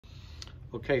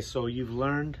Okay, so you've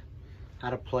learned how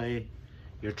to play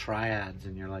your triads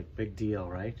and you're like, big deal,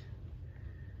 right?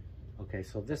 Okay,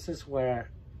 so this is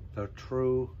where the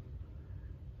true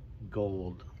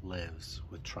gold lives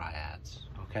with triads,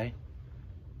 okay?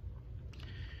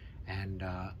 And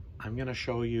I'm gonna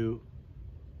show you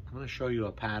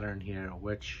a pattern here,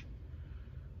 which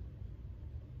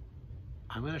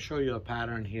I'm gonna show you a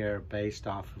pattern here based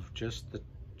off of just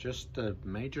the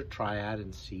major triad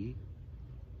in C,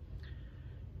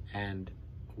 and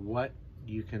what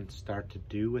you can start to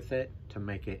do with it to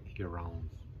make it your own.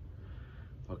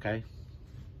 Okay,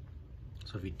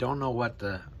 so if you don't know what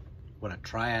a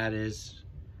triad is,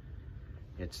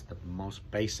 it's the most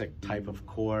basic type of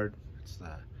chord. It's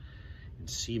in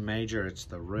C major, it's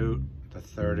the root, the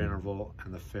third interval,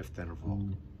 and the fifth interval.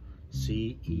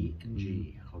 C, E, and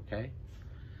G. Okay,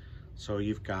 so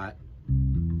you can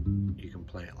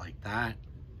play it like that,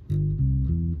 you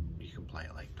can play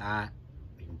it like that,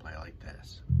 you can play it like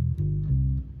this,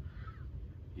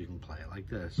 you can play it like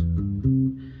this.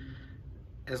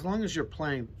 As long as you're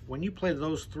playing, when you play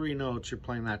those three notes, you're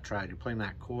playing that triad, you're playing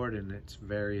that chord in its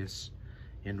various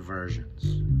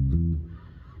inversions.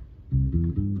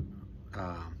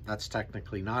 That's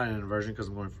technically not an inversion because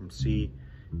I'm going from C.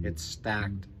 It's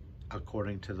stacked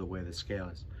according to the way the scale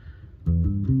is.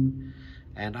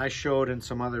 And I showed in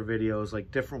some other videos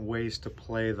like different ways to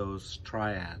play those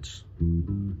triads.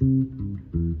 And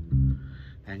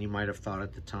you might have thought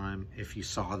at the time, if you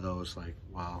saw those, like,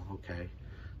 wow, okay,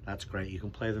 that's great. You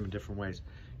can play them in different ways.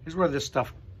 Here's where this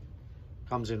stuff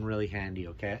comes in really handy,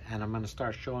 okay? And I'm gonna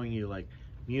start showing you like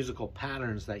musical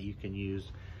patterns that you can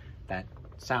use that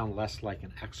sound less like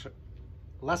an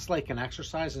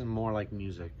exercise and more like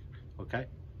music, okay?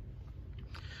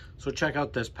 So check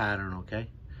out this pattern, okay?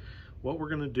 What we're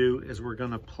gonna do is we're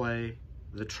gonna play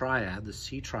the triad, the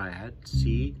C triad,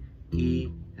 C,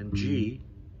 E, and G,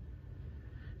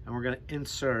 and we're gonna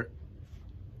insert,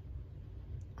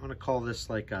 I'm gonna call this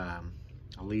like a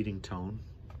leading tone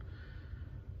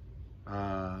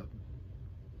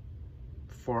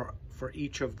for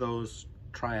each of those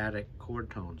triadic chord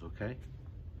tones, okay?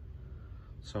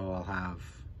 So I'll have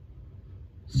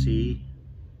C,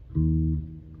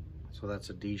 so that's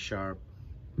a D sharp,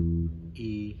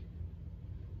 E,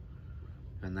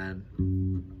 and then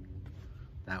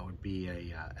that would be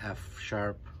a F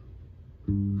sharp,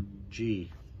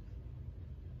 G,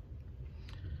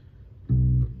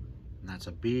 and that's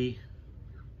a B,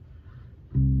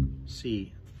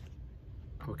 C,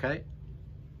 okay?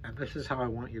 And this is how I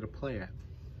want you to play it.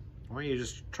 I want you to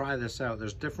just try this out.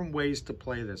 There's different ways to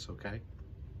play this, okay?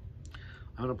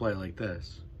 I'm gonna play it like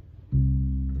this.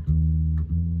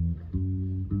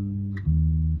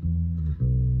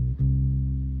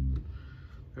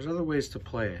 There's other ways to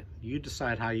play it. You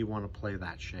decide how you want to play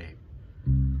that shape.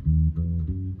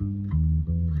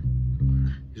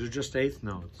 These are just eighth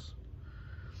notes.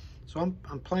 So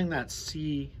I'm playing that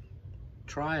C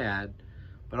triad,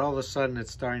 but all of a sudden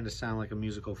it's starting to sound like a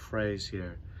musical phrase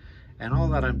here. And all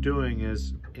that I'm doing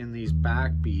is, in these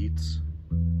backbeats,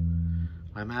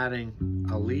 I'm adding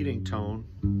a leading tone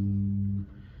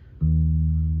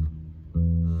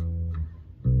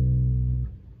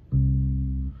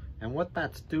and what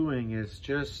that's doing is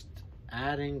just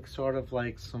adding sort of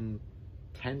like some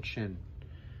tension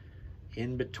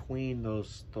in between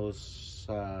those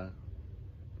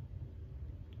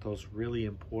really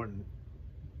important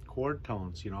chord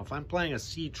tones. You know, if I'm playing a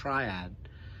C triad,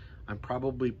 I'm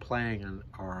probably playing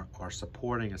or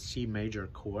supporting a C major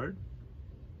chord,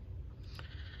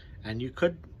 and you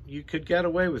could get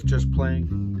away with just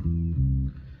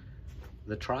playing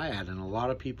the triad, and a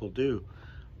lot of people do.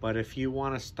 But if you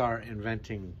want to start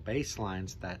inventing bass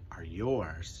lines that are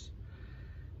yours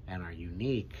and are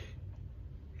unique,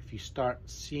 if you start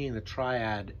seeing the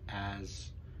triad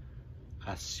as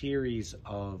a series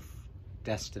of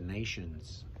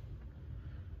destinations,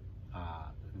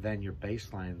 then your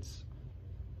bass lines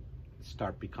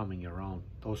start becoming your own.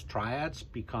 Those triads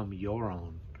become your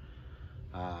own.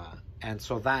 And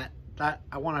so that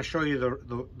I want to show you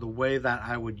the way that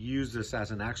I would use this as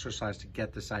an exercise to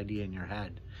get this idea in your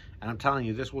head. And I'm telling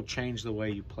you, this will change the way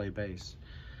you play bass.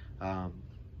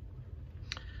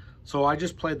 So I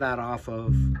just played that off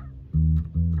of,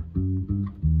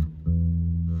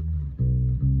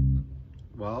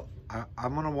 well,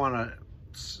 I'm gonna want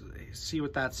to see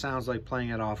what that sounds like playing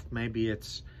it off. Maybe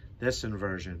it's this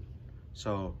inversion.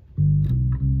 So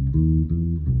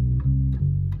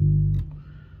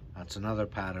that's another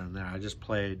pattern there. I just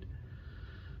played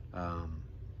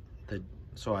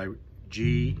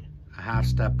G a half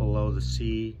step below the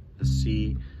C,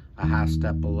 a half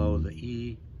step below the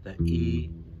E,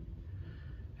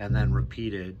 and then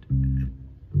repeated,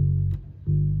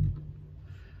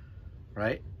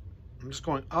 right? I'm just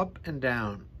going up and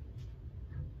down.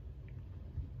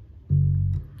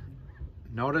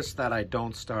 Notice that I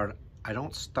don't start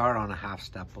on a half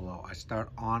step below. I start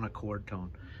on a chord tone.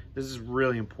 This is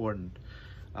really important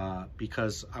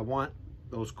because I want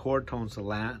those chord tones to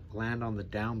land on the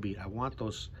downbeat. I want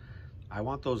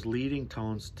those leading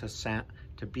tones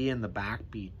to be in the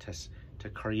backbeat, to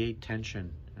create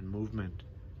tension and movement.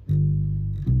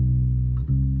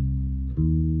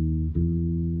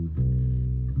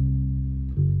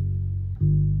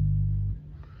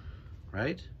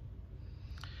 Right?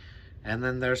 And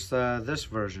then there's this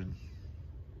version.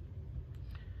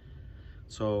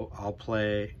 So I'll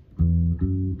play.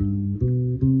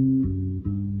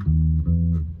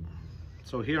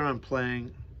 So here I'm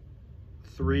playing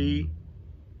 3,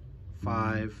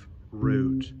 5,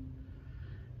 root,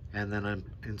 and then I'm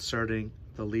inserting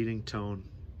the leading tone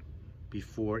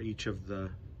before each of the.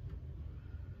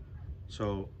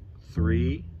 So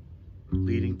 3,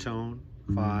 leading tone,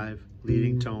 5,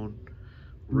 leading tone,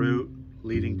 root,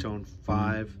 leading tone,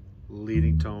 5,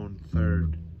 leading tone,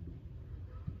 third.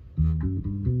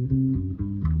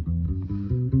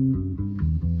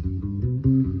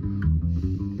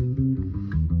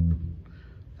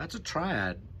 That's a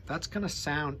triad. That's gonna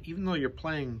sound, even though you're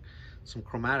playing some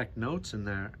chromatic notes in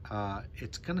there,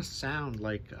 it's gonna sound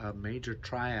like a major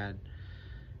triad.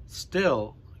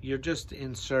 Still, you're just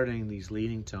inserting these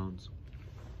leading tones,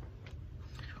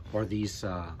 or these,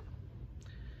 I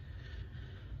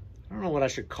don't know what I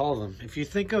should call them. If you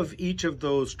think of each of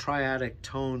those triadic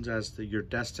tones as your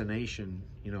destination,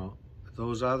 you know,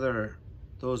 those other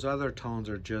tones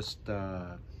are just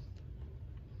the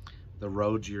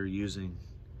roads you're using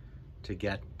to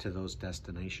get to those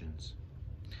destinations.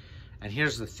 And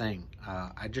here's the thing,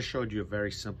 I just showed you a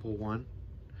very simple one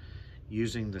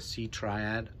using the C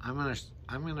triad. I'm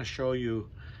gonna show you,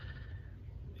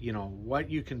 you know,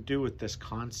 what you can do with this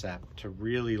concept to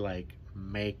really like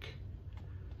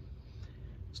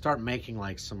start making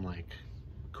like some like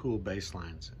cool bass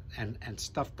lines and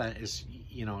stuff that is,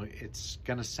 you know, it's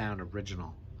gonna sound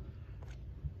original.